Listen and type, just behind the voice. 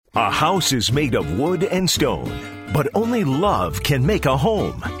A house is made of wood and stone, but only love can make a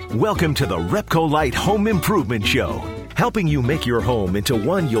home. Welcome to the Repcolite Home Improvement Show, helping you make your home into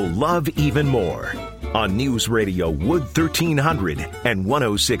one you'll love even more. On News Radio Wood 1300 and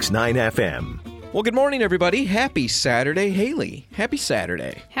 106.9 FM. Well, good morning, everybody. Happy Saturday, Haley. Happy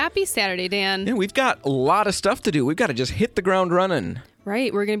Saturday. Happy Saturday, Dan. Yeah, we've got a lot of stuff to do. We've got to just hit the ground running.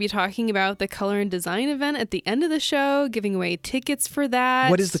 Right. We're going to be talking about the Color and Design event at the end of the show, giving away tickets for that.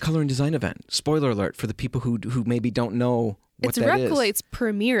 What is the Color and Design event? Spoiler alert for the people who maybe don't know what that is. It's Repcolite's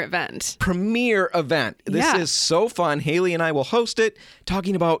premier event. Premier event. This is so fun. Haley and I will host it,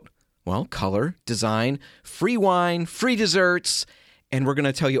 talking about, well, color, design, free wine, free desserts, and we're going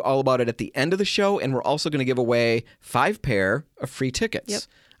to tell you all about it at the end of the show, and we're also going to give away 5 pair of free tickets. Yep.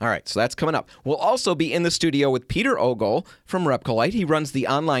 All right, so that's coming up. We'll also be in the studio with Peter Ogle from Repcolite. He runs the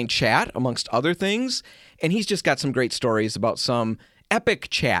online chat, amongst other things, and he's just got some great stories about some epic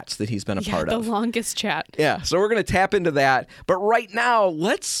chats that he's been a part of. The longest chat. Yeah, so we're going to tap into that. But right now,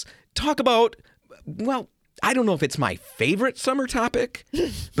 let's talk about, well, I don't know if it's my favorite summer topic,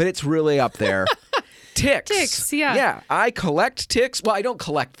 but it's really up there. Ticks. Ticks, yeah. Yeah, I collect ticks. Well, I don't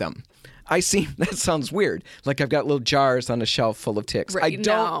collect them. That sounds weird. Like I've got little jars on a shelf full of ticks. Right, I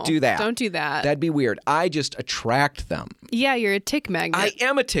don't do that. Don't do that. That'd be weird. I just attract them. Yeah, you're a tick magnet. I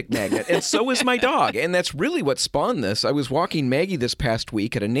am a tick magnet, and so is my dog. And that's really what spawned this. I was walking Maggie this past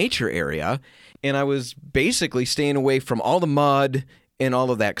week at a nature area, and I was basically staying away from all the mud and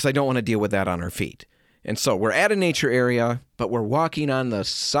all of that because I don't want to deal with that on our feet. And so we're at a nature area, but we're walking on the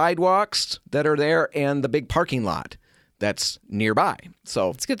sidewalks that are there and the big parking lot that's nearby.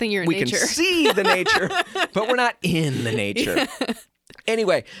 So it's a good thing you're in nature. We can see the nature, but we're not in the nature. Yeah.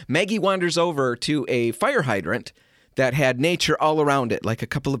 Anyway, Maggie wanders over to a fire hydrant that had nature all around it, like a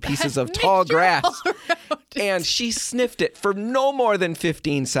couple of pieces of tall grass. And she sniffed it for no more than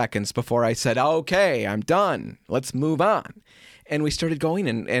 15 seconds before I said, okay, I'm done. Let's move on. And we started going,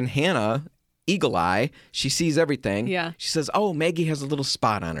 and Hannah, eagle eye, she sees everything. Yeah. She says, oh, Maggie has a little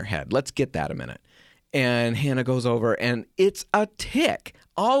spot on her head. Let's get that a minute. And Hannah goes over, and it's a tick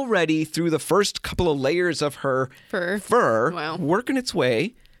already through the first couple of layers of her fur wow. working its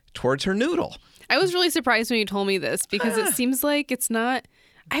way towards her noodle. I was really surprised when you told me this because it seems like it's not...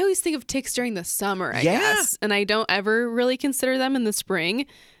 I always think of ticks during the summer, I guess, and I don't ever really consider them in the spring.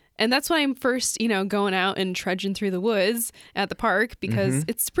 And that's when I'm first, going out and trudging through the woods at the park because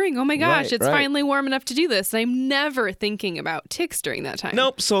it's spring. Oh my gosh, it's finally warm enough to do this. And I'm never thinking about ticks during that time.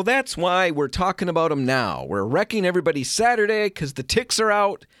 Nope. So that's why we're talking about them now. We're wrecking everybody's Saturday because the ticks are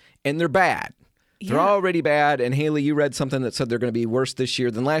out and they're bad. They're already bad. And Haley, you read something that said they're going to be worse this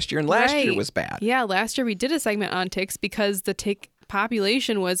year than last year. And last year was bad. Yeah, last year we did a segment on ticks because the tick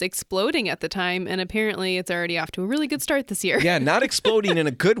population was exploding at the time, and apparently it's already off to a really good start this year. Yeah, not exploding in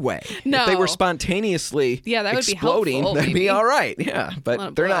a good way. No. If they were spontaneously that would exploding, be helpful, that'd be all right. Yeah,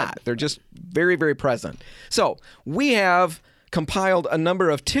 but they're not. They're just very, very present. So we have compiled a number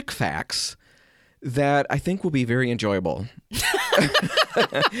of tick facts that I think will be very enjoyable.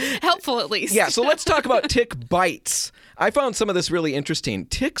 Helpful, at least. Yeah, so let's talk about tick bites. I found some of this really interesting.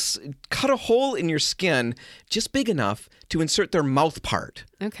 Ticks cut a hole in your skin just big enough to insert their mouth part.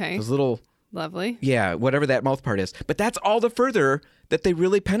 Okay. Those little... Lovely. Yeah, whatever that mouth part is. But that's all the further that they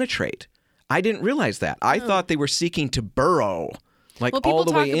really penetrate. I didn't realize that. I thought they were seeking to burrow. All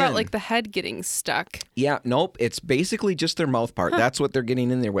the way in. People talk about the head getting stuck. Yeah, nope. It's basically just their mouth part. That's what they're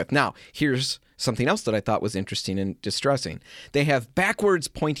getting in there with. Now, here's something else that I thought was interesting and distressing. They have backwards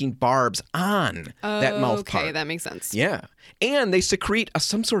pointing barbs on that mouth part. Okay, that makes sense. Yeah. And they secrete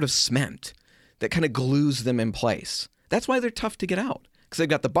some sort of cement that kind of glues them in place. That's why they're tough to get out. Because they've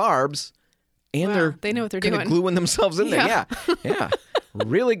got the barbs and they know what they're kind doing. of gluing themselves in there. Yeah.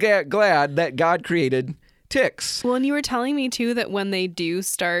 Really glad that God created ticks. Well, and you were telling me, too, that when they do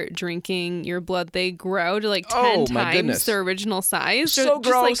start drinking your blood, they grow to 10 times their original size. So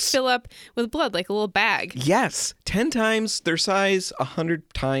gross. Just fill up with blood like a little bag. Yes. 10 times their size,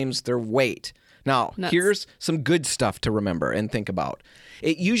 100 times their weight. Now, here's some good stuff to remember and think about.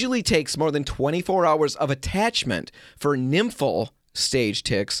 It usually takes more than 24 hours of attachment for nymphal stage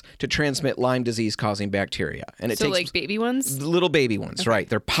ticks to transmit Lyme disease causing bacteria. And it takes like baby ones? Little baby ones, right.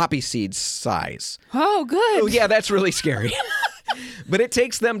 They're poppy seed size. Oh, good. Oh, yeah, that's really scary. But it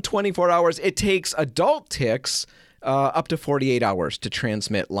takes them 24 hours. It takes adult ticks up to 48 hours to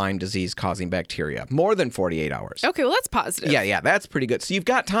transmit Lyme disease causing bacteria. More than 48 hours. Okay, well, that's positive. Yeah, that's pretty good. So you've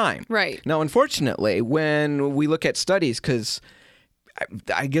got time. Right. Now, unfortunately, when we look at studies, because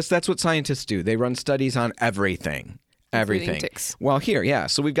I guess that's what scientists do. They run studies on everything. Everything. Ticks. Well, here, yeah.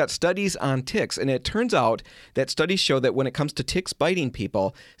 So we've got studies on ticks, and it turns out that studies show that when it comes to ticks biting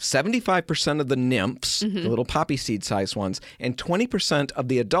people, 75% of the nymphs, the little poppy seed-sized ones, and 20% of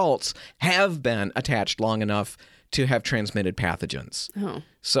the adults have been attached long enough to have transmitted pathogens. Oh.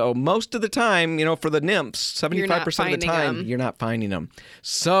 So most of the time, for the nymphs, 75% of the time, you're not finding them.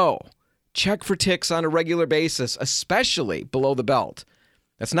 So check for ticks on a regular basis, especially below the belt.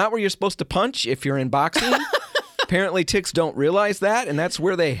 That's not where you're supposed to punch if you're in boxing. Apparently, ticks don't realize that, and that's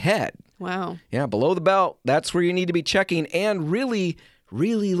where they head. Wow. Yeah, below the belt, that's where you need to be checking and really,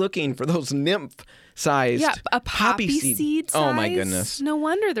 really looking for those nymph-sized a poppy seed size? Oh, my goodness. No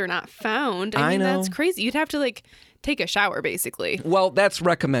wonder they're not found. I mean, know. that's crazy. You'd have to, take a shower, basically. Well, that's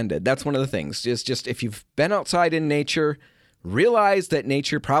recommended. That's one of the things. Just if you've been outside in nature, realize that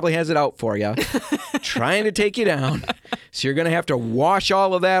nature probably has it out for you, trying to take you down. So you're going to have to wash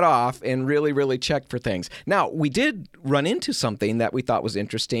all of that off and really, really check for things. Now, we did run into something that we thought was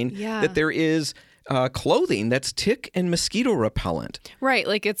interesting, that there is clothing that's tick and mosquito repellent. Right,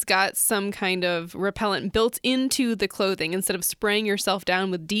 it's got some kind of repellent built into the clothing instead of spraying yourself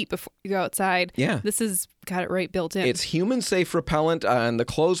down with DEET before you go outside. Yeah. This has got it right built in. It's human-safe repellent, and the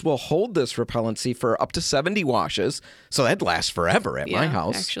clothes will hold this repellency for up to 70 washes. So that lasts forever at my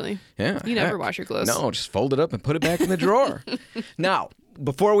house. Actually. Yeah. You never wash your clothes. No, just fold it up and put it back in the drawer. Now,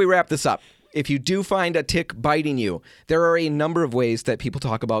 before we wrap this up, if you do find a tick biting you, there are a number of ways that people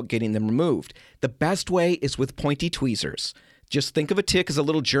talk about getting them removed. The best way is with pointy tweezers. Just think of a tick as a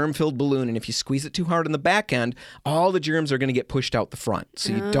little germ-filled balloon, and if you squeeze it too hard on the back end, all the germs are going to get pushed out the front.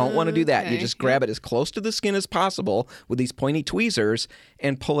 So you don't want to do that. You just grab it as close to the skin as possible with these pointy tweezers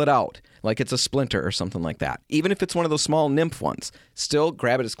and pull it out like it's a splinter or something like that. Even if it's one of those small nymph ones, still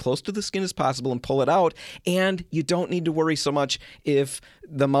grab it as close to the skin as possible and pull it out, and you don't need to worry so much if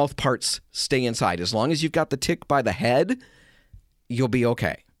the mouth parts stay inside. As long as you've got the tick by the head, you'll be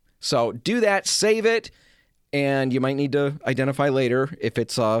okay. So do that, save it. And you might need to identify later if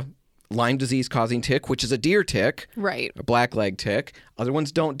it's a Lyme disease causing tick, which is a deer tick. Right. A blackleg tick. Other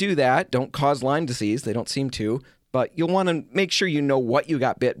ones don't do that, don't cause Lyme disease. They don't seem to. But you'll want to make sure you know what you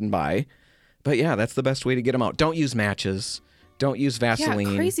got bitten by. But yeah, that's the best way to get them out. Don't use matches. Don't use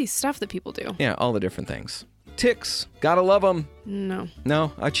Vaseline. Yeah, crazy stuff that people do. Yeah, all the different things. Ticks. Gotta love them.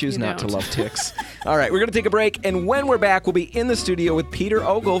 No, I choose not to love ticks. All right, we're going to take a break. And when we're back, we'll be in the studio with Peter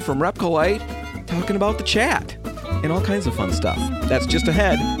Ogle from Repcolite talking about the chat and all kinds of fun stuff. That's just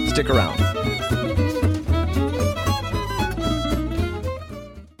ahead. Stick around.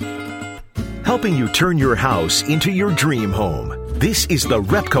 Helping you turn your house into your dream home. This is the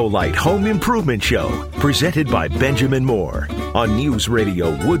Repcolite Home Improvement Show, presented by Benjamin Moore on News Radio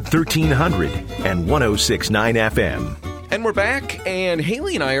Wood 1300 and 106.9 FM. And we're back, and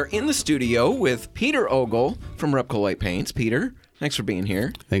Haley and I are in the studio with Peter Ogle from Repcolite Paints. Peter, thanks for being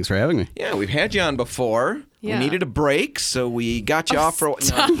here. Thanks for having me. Yeah, we've had you on before. Yeah. We needed a break, so we got you off for... No,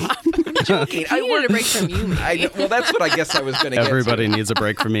 I'm joking. I wanted a break from you, maybe. Well, that's what I guess I was going to get Everybody needs a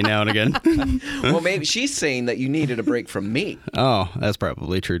break from me now and again. Well, maybe she's saying that you needed a break from me. Oh, that's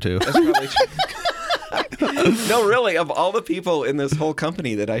probably true, too. That's probably true. No, really, of all the people in this whole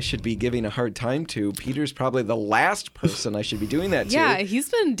company that I should be giving a hard time to, Peter's probably the last person I should be doing that to. Yeah, he's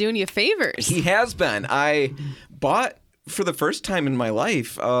been doing you favors. He has been. I bought, for the first time in my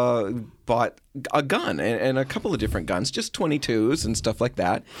life, bought a gun and a couple of different guns, just 22s and stuff like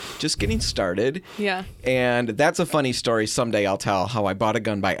that, just getting started. Yeah. And that's a funny story. Someday I'll tell how I bought a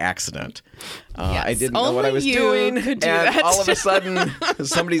gun by accident. Yes. I didn't know what I was Only you doing. could do and that. all of a sudden,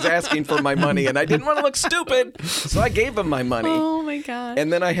 somebody's asking for my money, and I didn't want to look stupid, so I gave them my money. Oh, my God.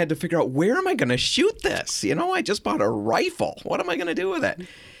 And then I had to figure out, where am I going to shoot this? I just bought a rifle. What am I going to do with it?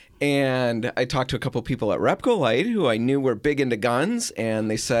 And I talked to a couple people at Repcolite who I knew were big into guns, and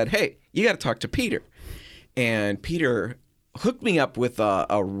they said, hey, you got to talk to Peter. And Peter hooked me up with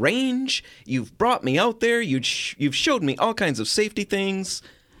a range. You've brought me out there. You've showed me all kinds of safety things.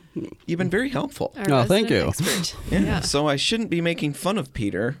 You've been very helpful. Our thank you. expert. Yeah. So I shouldn't be making fun of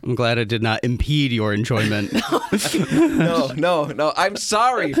Peter. I'm glad it did not impede your enjoyment. No. I'm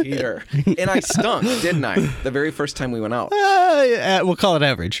sorry, Peter. And I stunk, didn't I? The very first time we went out. We'll call it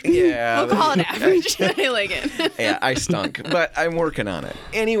average. Yeah. We'll call it average. I like it. Yeah, I stunk, but I'm working on it.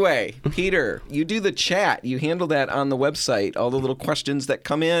 Anyway, Peter, you do the chat. You handle that on the website, all the little questions that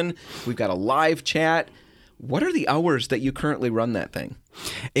come in. We've got a live chat. What are the hours that you currently run that thing?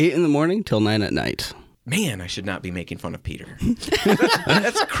 8 in the morning till 9 at night. Man, I should not be making fun of Peter.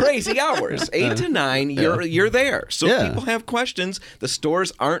 That's crazy hours. 8 to 9, you're there. So if people have questions, the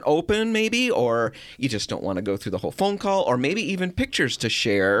stores aren't open maybe, or you just don't want to go through the whole phone call, or maybe even pictures to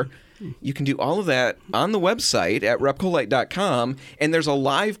share. You can do all of that on the website at repcolite.com, and there's a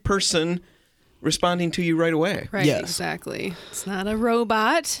live person responding to you right away. Right, Yes. exactly. It's not a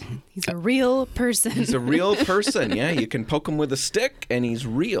robot. He's a real person. He's a real person. Yeah, you can poke him with a stick, and he's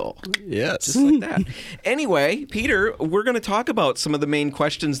real. Yes. Just like that. Anyway, Peter, we're going to talk about some of the main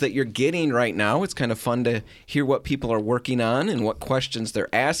questions that you're getting right now. It's kind of fun to hear what people are working on and what questions they're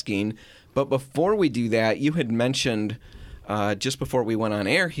asking. But before we do that, you had mentioned just before we went on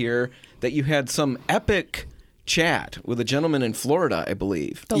air here that you had some epic chat with a gentleman in Florida, I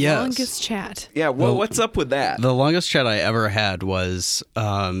believe. The Yes. longest chat. Yeah, what's up with that? The longest chat I ever had was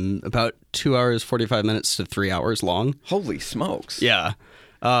about 2 hours, 45 minutes to 3 hours long. Holy smokes. Yeah.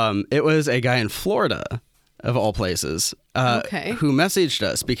 It was a guy in Florida, of all places, Okay. who messaged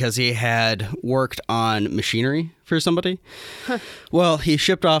us because he had worked on machinery for somebody. Well, he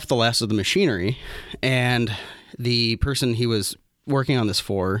shipped off the last of the machinery, and the person he was working on this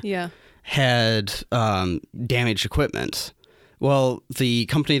for Yeah. had damaged equipment. Well, the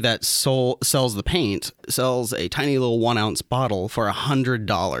company that sells the paint sells a tiny little 1 ounce bottle for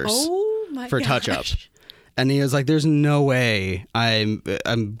 $100 Oh my for gosh. touch up. And he was like, "There's no way I'm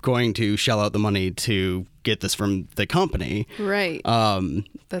going to shell out the money to get this from the company." Right.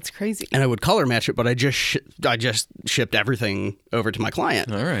 That's crazy. And I would color match it, but I just shipped everything over to my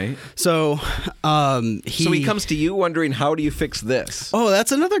client. All right. So So he comes to you wondering, how do you fix this? Oh,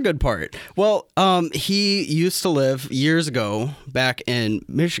 that's another good part. Well, he used to live years ago back in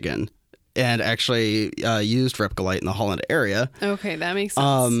Michigan and actually used Repcolite in the Holland area. Okay, that makes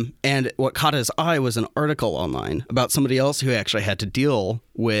sense. And what caught his eye was an article online about somebody else who actually had to deal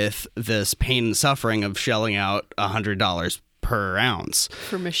with this pain and suffering of shelling out $100 per ounce.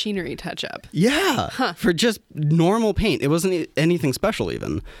 For machinery touch up. Yeah, for just normal paint. It wasn't anything special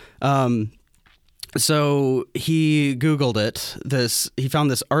even. So he Googled it. He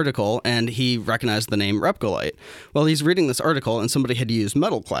found this article and he recognized the name Repcolite. Well, he's reading this article and somebody had used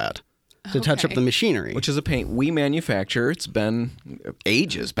metal clad to touch up Okay. the machinery. Which is a paint we manufacture. It's been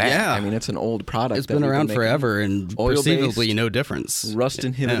ages back. Yeah. I mean, it's an old product. It's that been we've around making. forever and Oil-based, perceivably no difference. Rust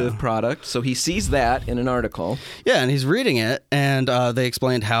inhibitive product. So he sees that in an article. Yeah, and he's reading it, and they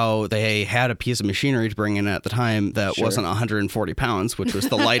explained how they had a piece of machinery to bring in at the time that wasn't 140 pounds, which was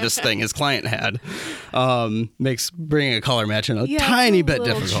the lightest thing his client had. Makes bringing a color match in a Yeah, tiny it's a bit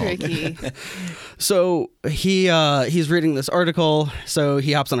little difficult. tricky. So he's reading this article. So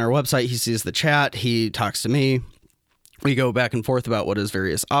he hops on our website. He sees the chat. He talks to me. We go back and forth about what his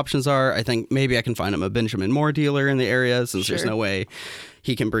various options are. I think maybe I can find him a Benjamin Moore dealer in the area since there's Sure. no way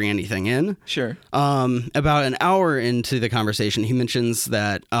he can bring anything in. Sure. About an hour into the conversation, he mentions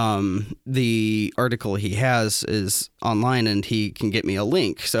that the article he has is online and he can get me a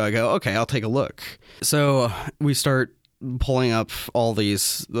link. So I go, okay, I'll take a look. So we start pulling up all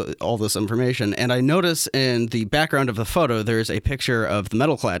this information, and I notice in the background of the photo there's a picture of the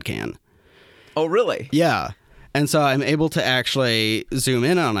metal clad can. Oh, really? Yeah. And so I'm able to actually zoom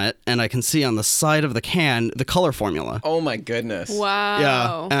in on it, and I can see on the side of the can the color formula. Oh, my goodness. Wow.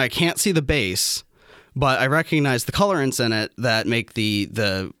 Yeah, and I can't see the base, but I recognize the colorants in it that make the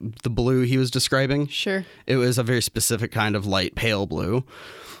blue he was describing. Sure. It was a very specific kind of light pale blue.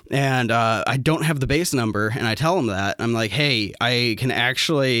 And I don't have the base number, and I tell him that. I'm like, hey, I can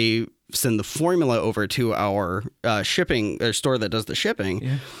actually send the formula over to our shipping or store that does the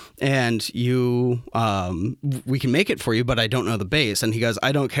shipping, and we can make it for you, but I don't know the base. And he goes,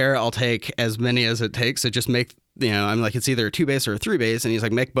 I don't care. I'll take as many as it takes. So just make, I'm like, it's either a 2 base or a 3 base. And he's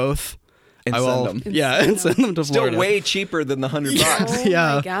like, make both. And I send will, them. yeah, and send them to Still Florida. way cheaper than the $100. Oh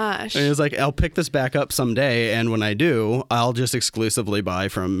Yeah. my gosh. And he was like, I'll pick this back up someday, and when I do, I'll just exclusively buy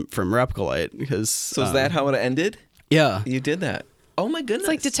from Repcolite because. So is that how it ended? Yeah. You did that. Oh, my goodness. It's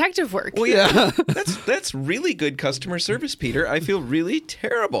like detective work. Well, yeah, that's really good customer service, Peter. I feel really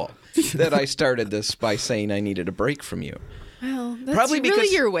terrible that I started this by saying I needed a break from you. Well, that's Probably really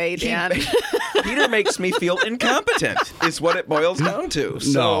because your way, Dan. Peter makes me feel incompetent, is what it boils down to.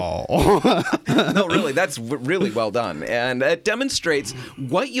 So, no, really, that's really well done. And it demonstrates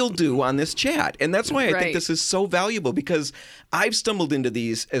what you'll do on this chat. And that's why I Right. think this is so valuable, because I've stumbled into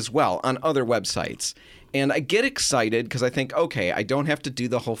these as well on other websites. And I get excited because I think, okay, I don't have to do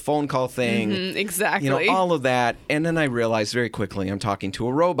the whole phone call thing. Exactly. You know, all of that. And then I realize very quickly I'm talking to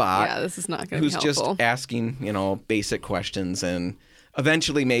a robot. Yeah, this is not going to be who's helpful. just asking, basic questions. And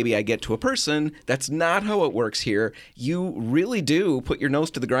eventually maybe I get to a person. That's not how it works here. You really do put your nose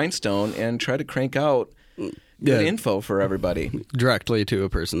to the grindstone and try to crank out good info for everybody. Directly to a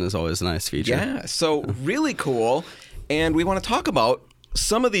person is always a nice feature. Yeah, so really cool. And we want to talk about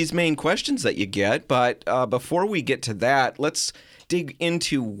some of these main questions that you get, but before we get to that, let's dig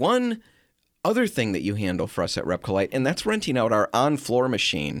into one other thing that you handle for us at Repcolite, and that's renting out our on-floor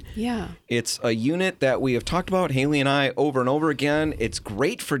machine. Yeah. It's a unit that we have talked about, Haley and I, over and over again. It's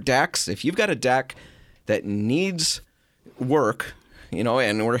great for decks. If you've got a deck that needs work,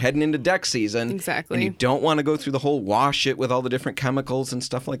 and we're heading into deck season. Exactly. And you don't want to go through the whole wash it with all the different chemicals and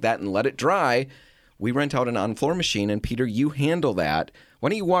stuff like that and let it dry, we rent out an on-floor machine, and Peter, you handle that. Why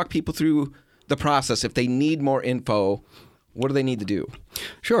don't you walk people through the process? If they need more info, what do they need to do?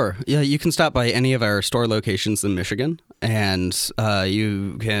 Sure. Yeah, you can stop by any of our store locations in Michigan, and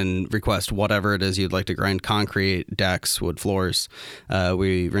you can request whatever it is you'd like to grind: concrete, decks, wood floors.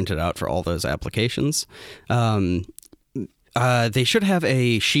 We rent it out for all those applications. They should have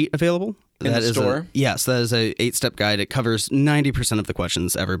a sheet available. In the store? Yes, that is a 8-step guide. It covers 90% of the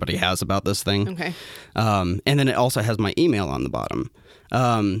questions everybody has about this thing. Okay. And then it also has my email on the bottom.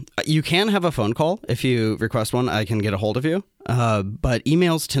 You can have a phone call if you request one. I can get a hold of you. But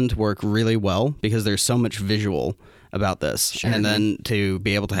emails tend to work really well because there's so much visual about this. Sure. And then to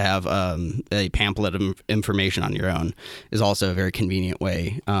be able to have a pamphlet of information on your own is also a very convenient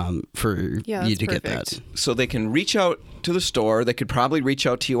way for you to get that. So they can reach out to the store. They could probably reach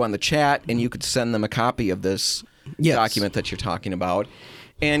out to you on the chat, and you could send them a copy of this document that you're talking about.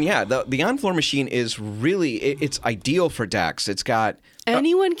 And yeah, the on-floor machine is really, it's ideal for decks. It's got...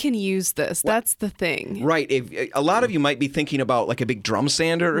 Anyone can use this. That's the thing. Right. A lot of you might be thinking about like a big drum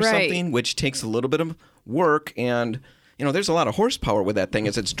sander or something, which takes a little bit of work. And, there's a lot of horsepower with that thing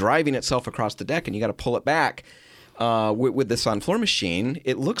as it's driving itself across the deck, and you got to pull it back. With this on-floor machine,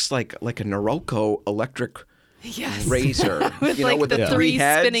 it looks like a Norelco electric razor. with with the 3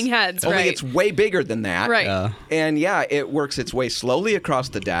 spinning heads. Only it's way bigger than that. Right. And yeah, it works its way slowly across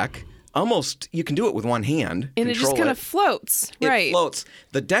the deck. Almost, you can do it with one hand. And it just kind of floats. It floats.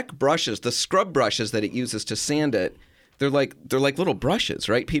 The deck brushes, the scrub brushes that it uses to sand it, they're like little brushes,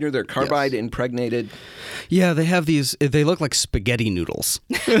 right, Peter? They're carbide impregnated. Yeah, they have these. They look like spaghetti noodles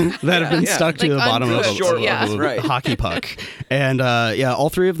that have been stuck to the bottom of a hockey puck. And all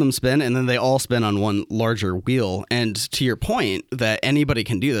 3 of them spin, and then they all spin on one larger wheel. And to your point that anybody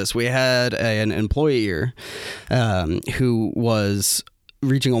can do this, we had an employee here who was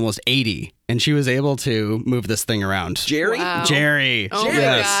reaching almost 80, and she was able to move this thing around. Jerry? Wow. Jerry. Oh my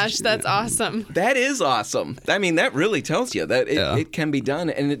gosh, that's awesome. That is awesome. I mean, that really tells you that it can be done,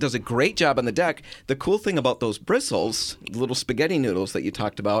 and it does a great job on the deck. The cool thing about those bristles, the little spaghetti noodles that you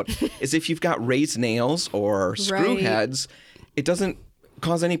talked about, is if you've got raised nails or screw heads, it doesn't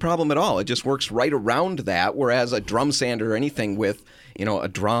cause any problem at all. It just works right around that, whereas a drum sander or anything with a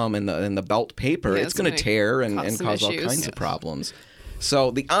drum and the belt paper, it's going to tear and cause all kinds of problems.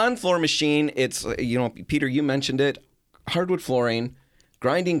 So the on-floor machine, it's, Peter, you mentioned it, hardwood flooring,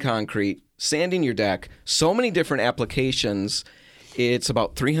 grinding concrete, sanding your deck, so many different applications. It's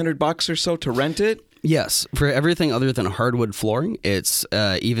about $300 or so to rent it. Yes. For everything other than hardwood flooring, it's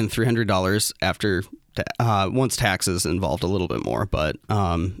even $300 after once taxes involved a little bit more, but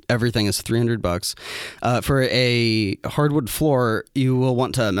everything is $300. For a hardwood floor, you will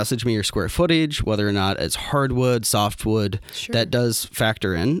want to message me your square footage, whether or not it's hardwood, softwood. Sure. That does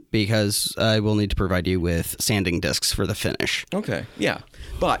factor in because I will need to provide you with sanding discs for the finish. Okay, yeah.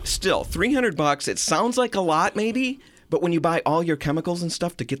 But still, $300, it sounds like a lot maybe, but when you buy all your chemicals and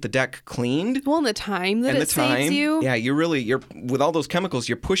stuff to get the deck cleaned, well, and the time that it saves you, you're with all those chemicals,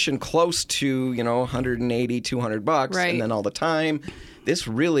 you're pushing close to $180, $200, right. And then all the time. This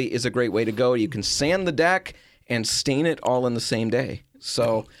really is a great way to go. You can sand the deck and stain it all in the same day.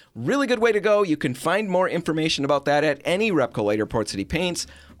 So, really good way to go. You can find more information about that at any Repcolite or Port City Paints,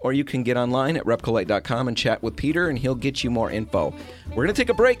 or you can get online at repcolite.com and chat with Peter, and he'll get you more info. We're going to take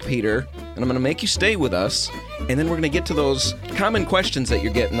a break, Peter, and I'm going to make you stay with us, and then we're going to get to those common questions that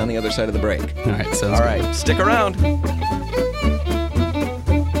you're getting on the other side of the break. All right, sounds all right, stick around.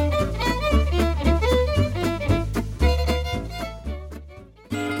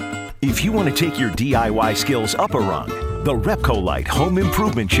 If you want to take your DIY skills up a rung, the Repcolite Home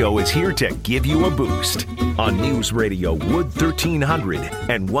Improvement Show is here to give you a boost on News Radio Wood 1300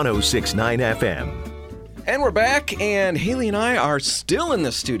 and 106.9 FM. And we're back, and Haley and I are still in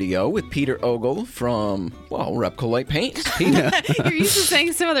the studio with Peter Ogle from, Repcolite Paints. Peter. You're used to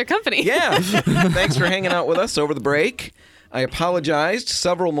saying some other company. Yeah. Thanks for hanging out with us over the break. I apologized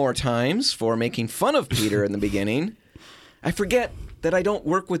several more times for making fun of Peter in the beginning. I forget that I don't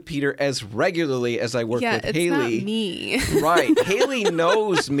work with Peter as regularly as I work with Haley. Yeah, it's not me. Right. Haley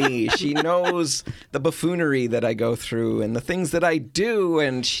knows me. She knows the buffoonery that I go through and the things that I do,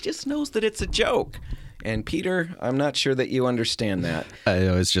 and she just knows that it's a joke. And Peter, I'm not sure that you understand that. I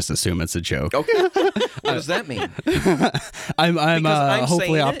always just assume it's a joke. Okay. What does that mean? I'm I'm hopefully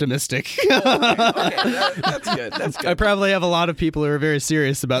saying it? optimistic. Okay, that's good. That's good. I probably have a lot of people who are very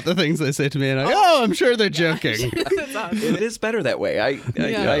serious about the things they say to me, and I'm sure they're joking. That's awesome. It is better that way. I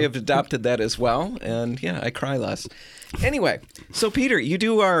have adopted that as well, and I cry less. Anyway, so Peter, you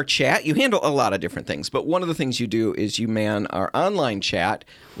do our chat. You handle a lot of different things, but one of the things you do is you man our online chat.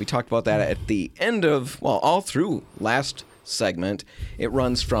 We talked about that at the end of, all through last segment. It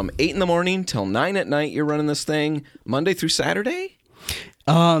runs from 8 in the morning till 9 at night. You're running this thing Monday through Saturday?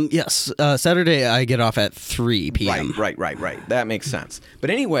 Yes. Saturday I get off at 3 p.m. Right. That makes sense. But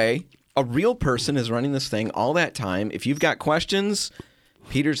anyway, a real person is running this thing all that time. If you've got questions,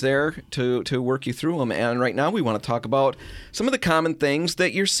 Peter's there to work you through them. And right now we want to talk about some of the common things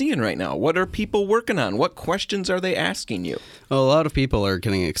that you're seeing right now. What are people working on? What questions are they asking you? Well, a lot of people are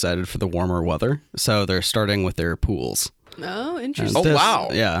getting excited for the warmer weather, so they're starting with their pools. Oh, interesting. Oh, wow.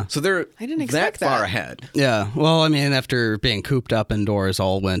 Yeah. So they're I didn't expect that far that. ahead. Yeah. Well, I mean, after being cooped up indoors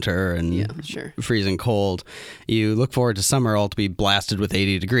all winter and sure. freezing cold, you look forward to summer all to be blasted with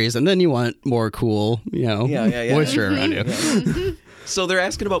 80 degrees, and then you want more cool, moisture around you. So they're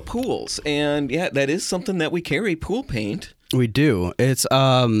asking about pools. And that is something that we carry, pool paint. We do. It's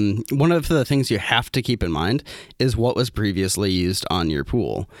one of the things you have to keep in mind is what was previously used on your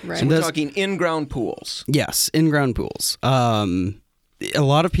pool. Right. So we're talking in-ground pools. Yes, in-ground pools. A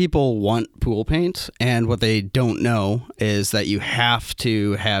lot of people want pool paint, and what they don't know is that you have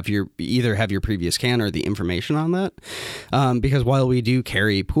to have either have your previous can or the information on that. Because while we do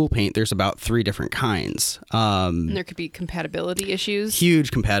carry pool paint, there's about 3 different kinds. And there could be compatibility issues. Huge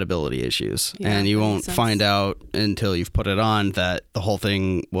compatibility issues, Yeah, and you that won't makes sense. find out until you've put it on that the whole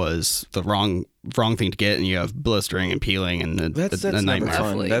thing was the wrong thing to get, and you have blistering and peeling and That's a never nightmare.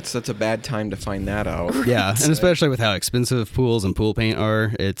 fun. Lovely. That's a bad time to find that out. Yeah, and especially with how expensive pools and pool paint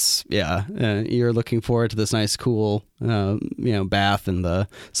are, it's you're looking forward to this nice, cool, bath in the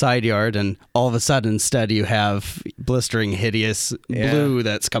side yard, and all of a sudden, instead, you have blistering, hideous blue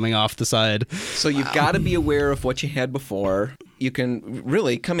that's coming off the side. So you've got to be aware of what you had before. You can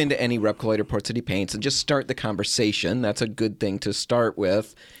really come into any Repcolite or Port City Paints and just start the conversation. That's a good thing to start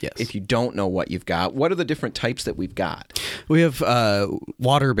with. Yes. If you don't know what you've got, what are the different types that we've got? We have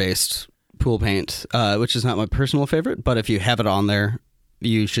water-based pool paint, which is not my personal favorite, but if you have it on there,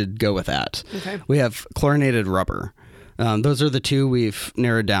 you should go with that. Okay. We have chlorinated rubber. Those are the 2 we've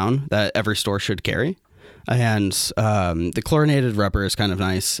narrowed down that every store should carry. And the chlorinated rubber is kind of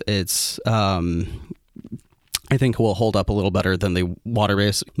nice. It's I think will hold up a little better than the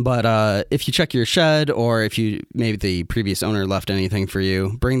water-based. But if you check your shed, or if maybe the previous owner left anything for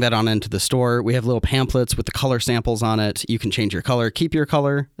you, bring that on into the store. We have little pamphlets with the color samples on it. You can change your color, keep your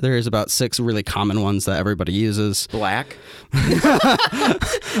color. There's about 6 really common ones that everybody uses. Black?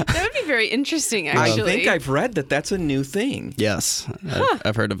 That would be very interesting, actually. I think I've read that that's a new thing. Yes,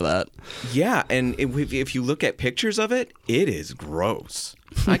 I've heard of that. Yeah, and if you look at pictures of it, it is gross.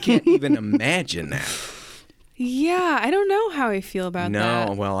 I can't even imagine that. Yeah, I don't know how I feel about that.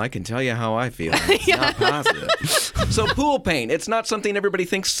 No, well, I can tell you how I feel. It's not positive. So pool paint, it's not something everybody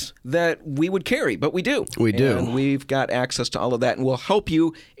thinks that we would carry, but we do. We do. And we've got access to all of that, and we'll help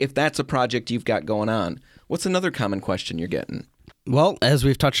you if that's a project you've got going on. What's another common question you're getting? Well, as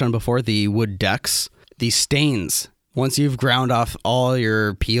we've touched on before, the wood decks, the stains. Once you've ground off all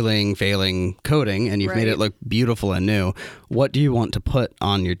your peeling, failing coating, and you've made it look beautiful and new, what do you want to put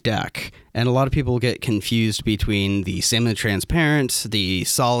on your deck? And a lot of people get confused between the semi-transparent, the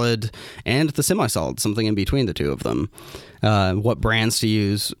solid, and the semi-solid, something in between the 2 of them. What brands to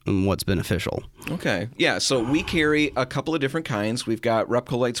use and what's beneficial. Okay. Yeah, so we carry a couple of different kinds. We've got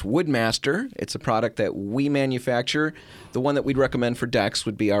Repcolite's Woodmaster. It's a product that we manufacture. The one that we'd recommend for decks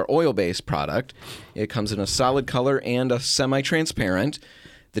would be our oil-based product. It comes in a solid color and a semi-transparent.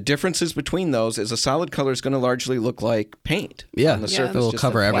 The differences between those is a solid color is going to largely look like paint on the surface. It'll just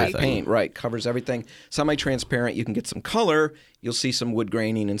cover a flat everything. Paint, right, covers everything. Semi-transparent, you can get some color. You'll see some wood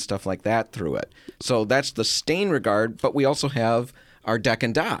graining and stuff like that through it. So that's the stain regard, but we also have our Deck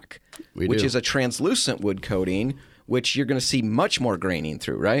and Dock, which is a translucent wood coating, which you're going to see much more graining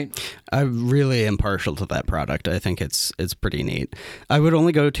through, right? I really am partial to that product. I think it's pretty neat. I would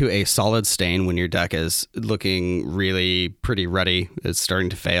only go to a solid stain when your deck is looking really pretty ruddy. It's starting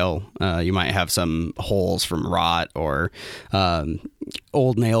to fail. You might have some holes from rot or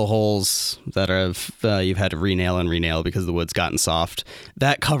old nail holes that you've had to re-nail because the wood's gotten soft.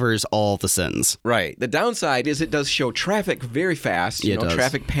 That covers all the sins. Right. The downside is it does show traffic very fast. It does.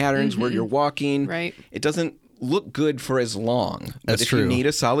 Traffic patterns where you're walking. Right. It doesn't look good for as long. But That's if true. you need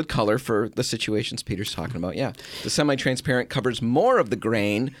a solid color for the situations Peter's talking about, yeah. The semi-transparent covers more of the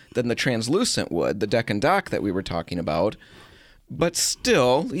grain than the translucent would, the Deck and Dock that we were talking about. But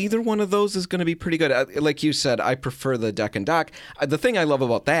still, either one of those is going to be pretty good. Like you said, I prefer the Deck and Dock. The thing I love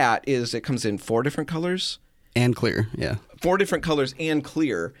about that is it comes in 4 different colors. And clear, yeah. 4 different colors and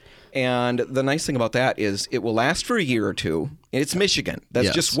clear. And the nice thing about that is it will last for a year or two. It's Michigan. That's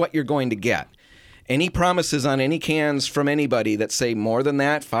Yes. just what you're going to get. Any promises on any cans from anybody that say more than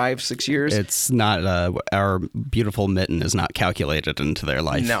that, 5, 6 years? It's not, our beautiful mitten is not calculated into their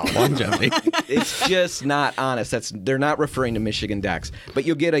life No. longevity. It's just not honest. They're not referring to Michigan decks. But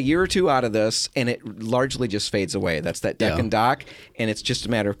you'll get a year or two out of this, and it largely just fades away. That's that Deck Yeah. and Dock, and it's just a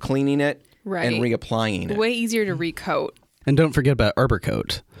matter of cleaning it Right. and reapplying it. Way easier to recoat. And don't forget about Arbor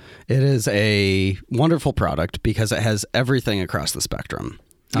Coat. It is a wonderful product because it has everything across the spectrum.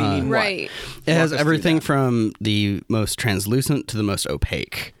 Meaning what? Right. It has us through everything that. from the most translucent to the most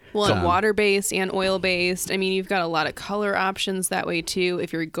opaque. Well, and water-based and oil-based. I mean, you've got a lot of color options that way, too,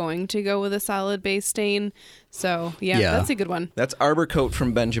 if you're going to go with a solid base stain. So, yeah, Yeah. that's a good one. That's Arbor Coat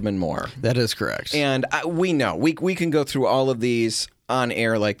from Benjamin Moore. That is correct. And we know we can go through all of these on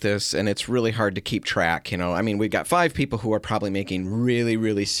air like this, and it's really hard to keep track. I mean, we've got 5 people who are probably making really,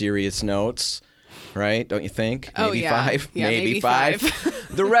 really serious notes, right? Don't you think? Oh, Maybe yeah. 5? Yeah, maybe 5.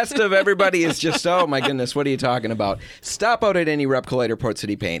 The rest of everybody is just, oh my goodness, what are you talking about? Stop out at any Repcolite or Port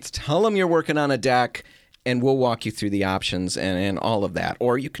City Paints. Tell them you're working on a deck, and we'll walk you through the options and all of that.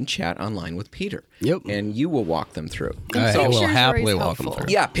 Or you can chat online with Peter. Yep. And you will walk them through. I will pictures are happily always welcome helpful.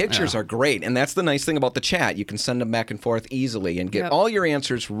 through. Yeah, pictures are great, and that's the nice thing about the chat. You can send them back and forth easily and get Yep. all your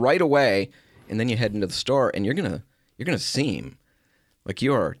answers right away, and then you head into the store, and you're gonna seem like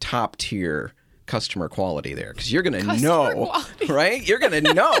you're top tier customer quality there because you're gonna know, quality. right? You're gonna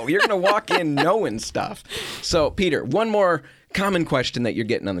know. You're gonna walk in knowing stuff. So, Peter, one more common question that you're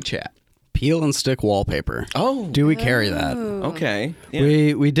getting on the chat. Peel and stick wallpaper. Oh, Do we carry that? okay.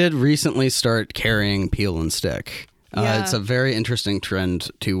 Yeah. We did recently start carrying peel and stick. Yeah. It's a very interesting trend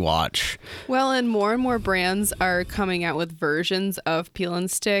to watch. Well, and more brands are coming out with versions of peel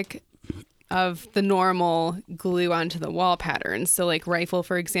and stick of the normal glue onto the wall pattern. So like Rifle,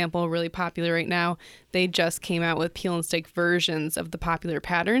 for example, really popular right now. They just came out with peel and stick versions of the popular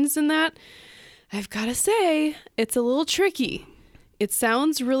patterns in that. I've got to say, it's a little tricky. It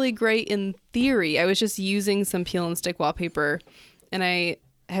sounds really great in theory. I was just using some peel and stick wallpaper, and I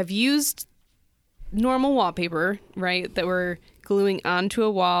have used normal wallpaper, right, that we're gluing onto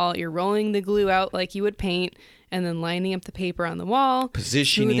a wall. You're rolling the glue out like you would paint, and then lining up the paper on the wall,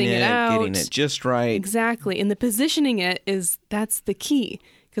 Positioning smoothing it, out. getting it just right. Exactly. And the positioning that's the key.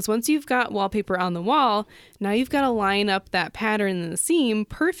 Because once you've got wallpaper on the wall, now you've got to line up that pattern in the seam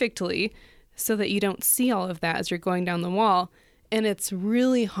perfectly so that you don't see all of that as you're going down the wall. And it's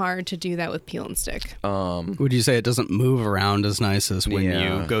really hard to do that with peel and stick. Would you say it doesn't move around as nice as when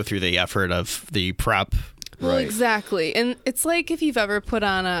Yeah. you go through the effort of the prep? Well, Right. exactly. And it's like if you've ever put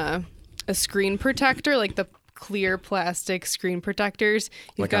on a screen protector, like the clear plastic screen protectors.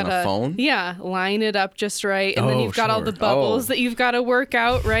 You've Like on got a phone? Yeah, line it up just right. And then Oh, you've got all sure. the bubbles Oh. that you've got to work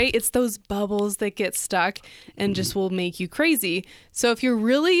out, right? It's those bubbles that get stuck and just will make you crazy. So if you're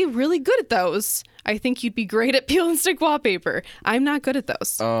really, really good at those, I think you'd be great at peel and stick wallpaper. I'm not good at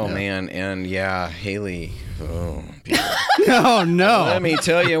those. Oh man, and yeah, Haley. Oh, Peter. Oh, no. Let me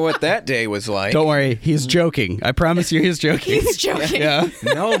tell you what that day was like. Don't worry. He's joking. I promise you he's joking. He's joking. Yeah.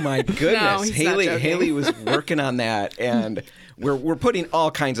 No, my goodness. he's not joking. Haley was working on that, and we're putting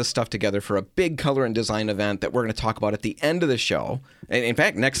all kinds of stuff together for a big color and design event that we're going to talk about at the end of the show. And in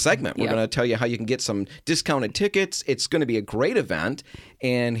fact, next segment, we're Yep. going to tell you how you can get some discounted tickets. It's going to be a great event,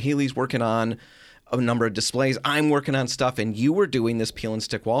 and Haley's working on a number of displays. I'm working on stuff, and you were doing this peel and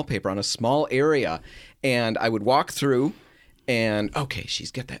stick wallpaper on a small area, and I would walk through. And okay, she's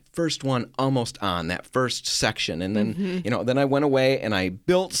got that first one almost on that first section, and then then I went away and I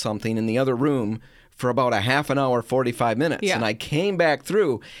built something in the other room for about a half an hour, 45 minutes, Yeah. and I came back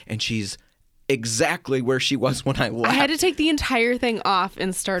through, and she's exactly where she was when I left. I had to take the entire thing off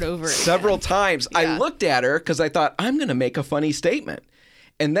and start over again. Several times. I Yeah. looked at her because I thought I'm going to make a funny statement.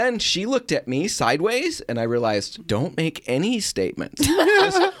 And then she looked at me sideways, and I realized, don't make any statements.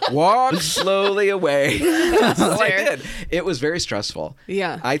 Just walk slowly away. So I Fair. did. It was very stressful.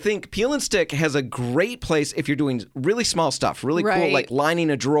 Yeah. I think Peel and Stick has a great place if you're doing really small stuff, really cool, Right. like lining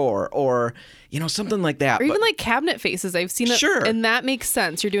a drawer or, something like that. Or even But- like cabinet faces. I've seen it. Sure. And that makes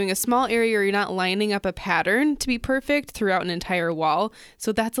sense. You're doing a small area where you're not lining up a pattern to be perfect throughout an entire wall.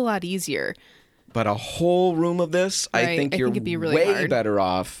 So that's a lot easier. But a whole room of this, I Right. think I you're think it'd be really way hard. better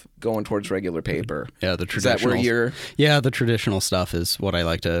off going towards regular paper. Yeah, the Is that where traditional. you're... Yeah, the traditional stuff is what I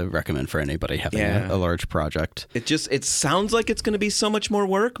like to recommend for anybody having Yeah. a large project. It sounds like it's going to be so much more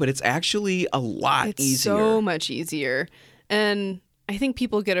work, but it's actually a lot It's easier. so much easier. And I think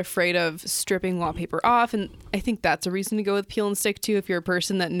people get afraid of stripping wallpaper off. And I think that's a reason to go with peel and stick too, if you're a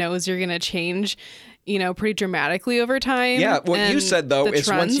person that knows you're going to change, pretty dramatically over time. Yeah, what you And said, though, the is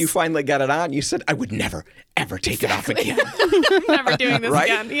once you trends- finally got it on, you said, I would never, ever take it off again. I'm never doing this Right?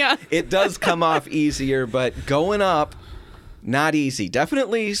 again. Yeah. It does come off easier, but going up, not easy.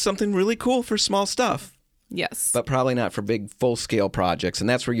 Definitely something really cool for small stuff, Yes. but probably not for big full-scale projects. And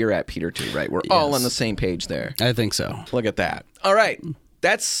that's where you're at, Peter, too, right? We're all Yes. on the same page there. I think so. Look at that. All right.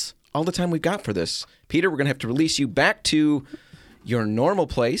 That's all the time we've got for this. Peter, we're going to have to release you back to your normal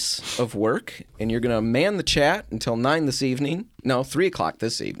place of work, and you're going to man the chat until 9 this evening. No, 3 o'clock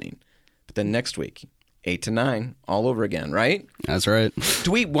this evening. But then next week, 8 to 9, all over again, right? That's right.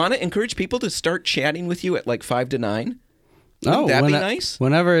 Do we want to encourage people to start chatting with you at like 5 to 9? Wouldn't that be nice?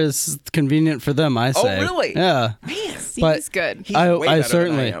 Whenever is convenient for them, I say. really? Yeah. Man, See, but- he's good. he's way better I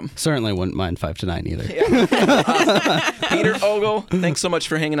than I am. certainly wouldn't mind 5 to 9 either. Peter Ogle, thanks so much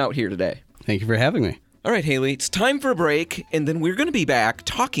for hanging out here today. Thank you for having me. All right, Haley, it's time for a break, and then we're going to be back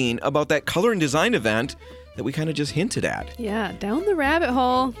talking about that color and design event that we kind of just hinted at. Yeah, down the rabbit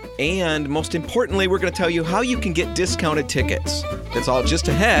hole. And most importantly, we're going to tell you how you can get discounted tickets. That's all just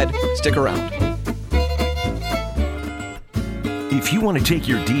ahead. Stick around. If you want to take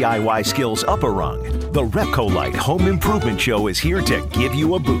your DIY skills up a rung, the Repco Light Home Improvement Show is here to give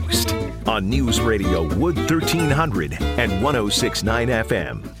you a boost on News Radio Wood 1300 and 106.9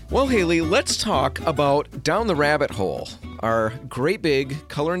 FM. Well, Haley, let's talk about Down the Rabbit Hole, our great big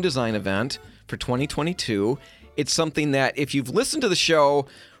color and design event for 2022. It's something that if you've listened to the show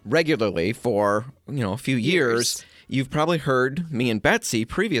regularly for, a few years, you've probably heard me and Betsy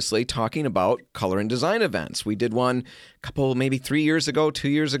previously talking about color and design events. We did one a couple, maybe 3 years ago, 2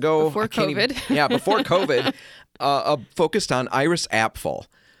 years ago. Before I can't even- COVID. yeah, before COVID, focused on Iris Apfel,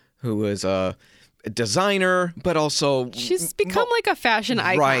 who is a designer, but also... She's become like a fashion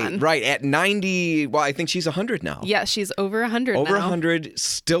icon. Right. At 90, well, I think she's 100 now. Yeah, she's over 100 Over now. 100,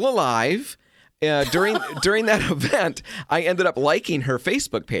 still alive. During that event, I ended up liking her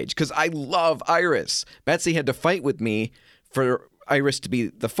Facebook page because I love Iris. Betsy had to fight with me for Iris to be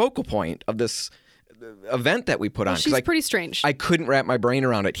the focal point of this event that we put on. 'cause She's pretty strange. I couldn't wrap my brain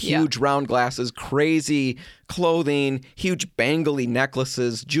around it. Yeah. Huge round glasses, crazy clothing, huge bangly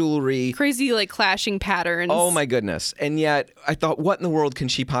necklaces, jewelry. Crazy, like, clashing patterns. Oh my goodness. And yet I thought, what in the world can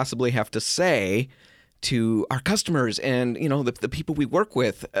she possibly have to say to our customers and, the people we work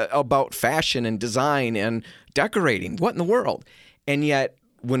with about fashion and design and decorating? What in the world? And yet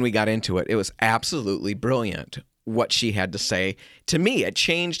when we got into it, it was absolutely brilliant what she had to say. To me, it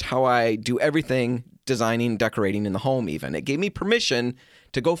changed how I do everything designing, decorating in the home even. It gave me permission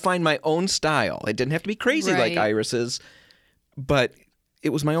to go find my own style. It didn't have to be crazy like Right. Iris's, but it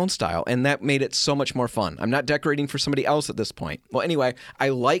was my own style, and that made it so much more fun. I'm not decorating for somebody else at this point. Well, anyway, I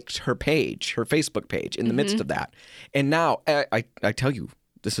liked her page, her Facebook page, in the midst of that. And now, I tell you,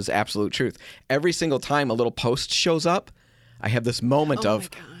 this is absolute truth. Every single time a little post shows up, I have this moment Oh of,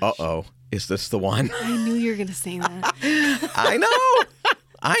 my gosh. uh-oh, is this the one? I knew you were going to say that. I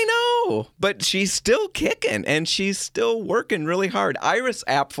know. But she's still kicking, and she's still working really hard. Iris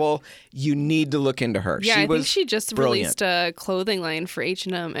Apfel, you need to look into her. Yeah, she I was think she just brilliant. released a clothing line for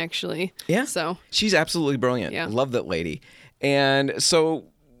H&M, actually. Yeah. So, She's absolutely brilliant. Yeah. Love that lady. And so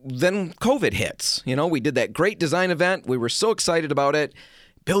then COVID hits. We did that great design event. We were so excited about it,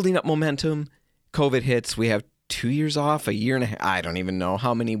 building up momentum. COVID hits. We have 2 years off, a year and a half. I don't even know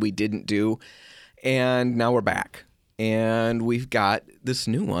how many we didn't do. And now we're back. And we've got this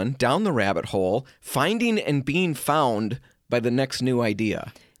new one, Down the Rabbit Hole, finding and being found by the next new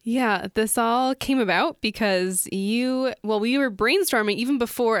idea. yeah, this all came about because we were brainstorming even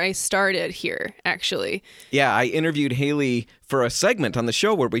before I started here, actually. Yeah, I interviewed Haley for a segment on the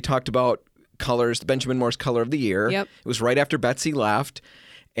show where we talked about colors, Benjamin Moore's Color of the Year. Yep. It was right after Betsy left.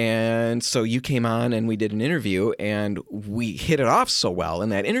 And so you came on and we did an interview, and we hit it off so well in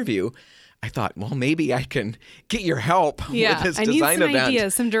that interview. I thought, well, maybe I can get your help Yeah, with this I need design some event.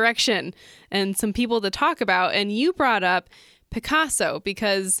 ideas, some direction, and some people to talk about. And you brought up Picasso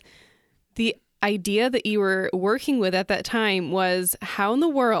because the idea that you were working with at that time was, how in the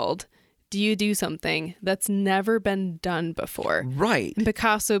world do you do something that's never been done before? Right. And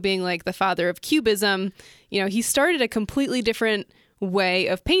Picasso being like the father of Cubism, he started a completely different way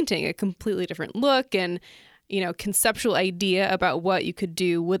of painting, a completely different look. And, conceptual idea about what you could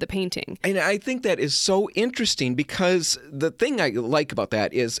do with a painting. And I think that is so interesting because the thing I like about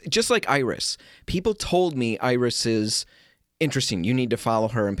that is just like Iris. People told me Iris is interesting. You need to follow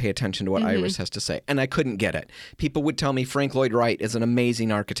her and pay attention to what Iris has to say. And I couldn't get it. People would tell me Frank Lloyd Wright is an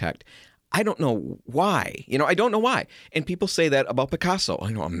amazing architect. I don't know why. I don't know why. And people say that about Picasso.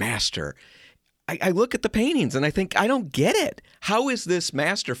 A master. I look at the paintings and I think, I don't get it. How is this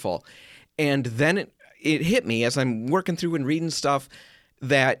masterful? And then it hit me as I'm working through and reading stuff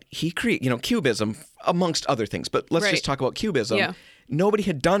that he created, Cubism, amongst other things. But let's just talk about Cubism. Yeah. Nobody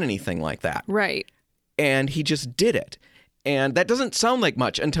had done anything like that. Right. And he just did it. And that doesn't sound like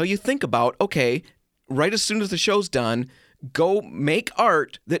much until you think about, okay, right as soon as the show's done, go make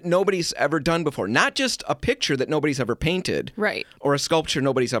art that nobody's ever done before. Not just a picture that nobody's ever painted. Right. Or a sculpture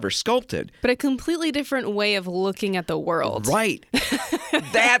nobody's ever sculpted. But a completely different way of looking at the world. Right.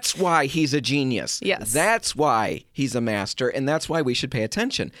 That's why he's a genius. Yes. That's why he's a master, and that's why we should pay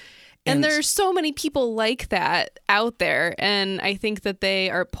attention. And there's so many people like that out there, and I think that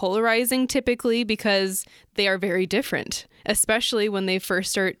they are polarizing typically because they are very different, especially when they first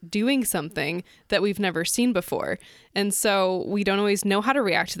start doing something that we've never seen before. And so we don't always know how to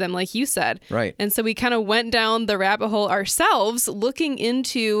react to them, like you said. Right. And so we kind of went down the rabbit hole ourselves, looking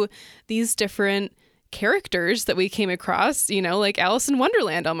into these different characters that we came across, like Alice in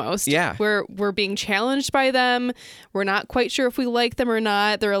Wonderland almost. Yeah. We're being challenged by them. We're not quite sure if we like them or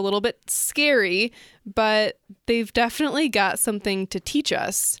not. They're a little bit scary, but they've definitely got something to teach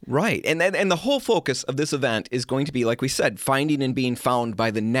us. Right. And the whole focus of this event is going to be, like we said, finding and being found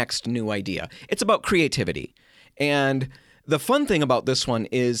by the next new idea. It's about creativity. And the fun thing about this one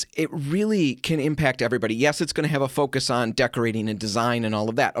is it really can impact everybody. Yes, it's going to have a focus on decorating and design and all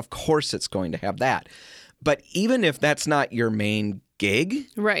of that. Of course it's going to have that. But even if that's not your main gig,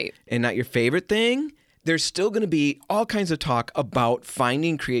 right, and not your favorite thing, there's still going to be all kinds of talk about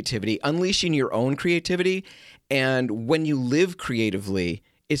finding creativity, unleashing your own creativity. And when you live creatively,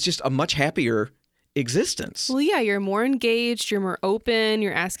 it's just a much happier existence. Well, yeah, you're more engaged, you're more open,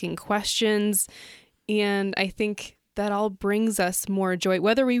 you're asking questions. And I think that all brings us more joy,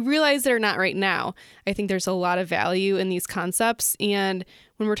 whether we realize it or not right now. I think there's a lot of value in these concepts. And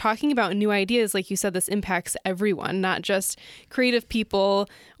when we're talking about new ideas, like you said, this impacts everyone, not just creative people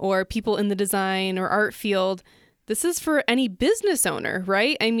or people in the design or art field. This is for any business owner,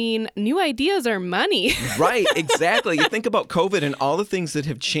 right? I mean, new ideas are money. Right, exactly. You think about COVID and all the things that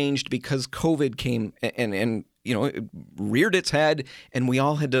have changed because COVID came and it reared its head, and we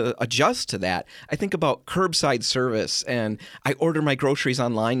all had to adjust to that. I think about curbside service, and I order my groceries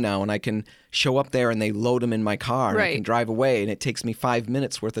online now, and I can show up there, and they load them in my car, and I can drive away, and it takes me 5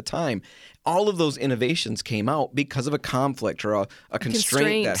 minutes worth of time. All of those innovations came out because of a conflict or a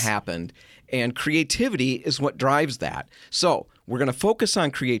constraint that happened, and creativity is what drives that. So we're going to focus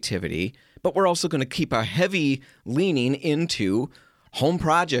on creativity, but we're also going to keep a heavy leaning into home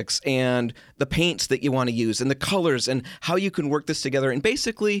projects and the paints that you want to use and the colors and how you can work this together. And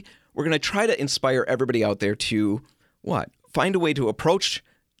basically, we're going to try to inspire everybody out there to find a way to approach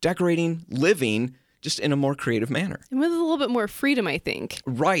decorating, living, just in a more creative manner. And with a little bit more freedom, I think.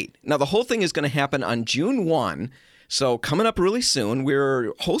 Right. Now, the whole thing is going to happen on June 1. So coming up really soon,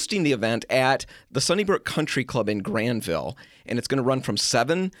 we're hosting the event at the Sunnybrook Country Club in Granville, and it's going to run from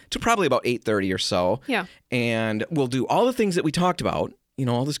 7 to probably about 8:30 or so. Yeah. And we'll do all the things that we talked about,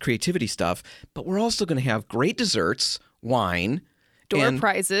 all this creativity stuff, but we're also going to have great desserts, wine, door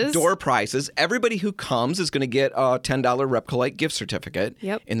prizes. Everybody who comes is going to get a $10 Repcolite gift certificate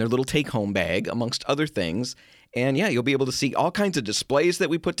in their little take-home bag, amongst other things. And yeah, you'll be able to see all kinds of displays that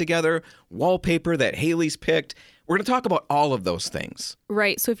we put together, wallpaper that Haley's picked. We're going to talk about all of those things.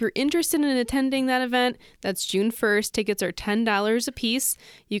 Right. So if you're interested in attending that event, that's June 1st. Tickets are $10 a piece.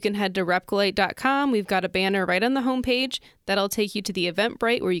 You can head to repcolite.com. We've got a banner right on the homepage that'll take you to the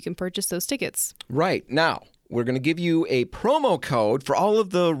Eventbrite where you can purchase those tickets. Right. Now, we're going to give you a promo code for all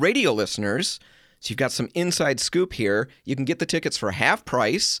of the radio listeners. So you've got some inside scoop here. You can get the tickets for half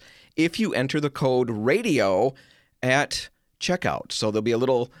price if you enter the code RADIO at checkout. So there'll be a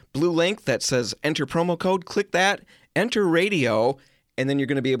little blue link that says enter promo code. Click that, enter radio, and then you're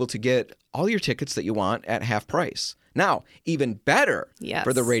going to be able to get all your tickets that you want at half price. Now, even better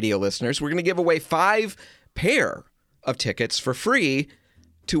for the radio listeners, we're going to give away 5 pair of tickets for free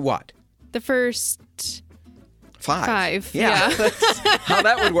to what? The first 5. Yeah. That's how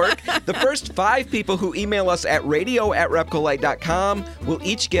that would work. The first 5 people who email us at radio@repcolite.com will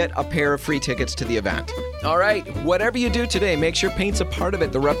each get a pair of free tickets to the event. All right. Whatever you do today, make sure paint's a part of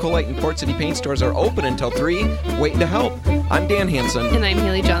it. The Repcolite and Port City paint stores are open until 3, waiting to help. I'm Dan Hansen. And I'm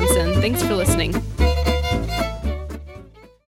Haley Johnson. Thanks for listening.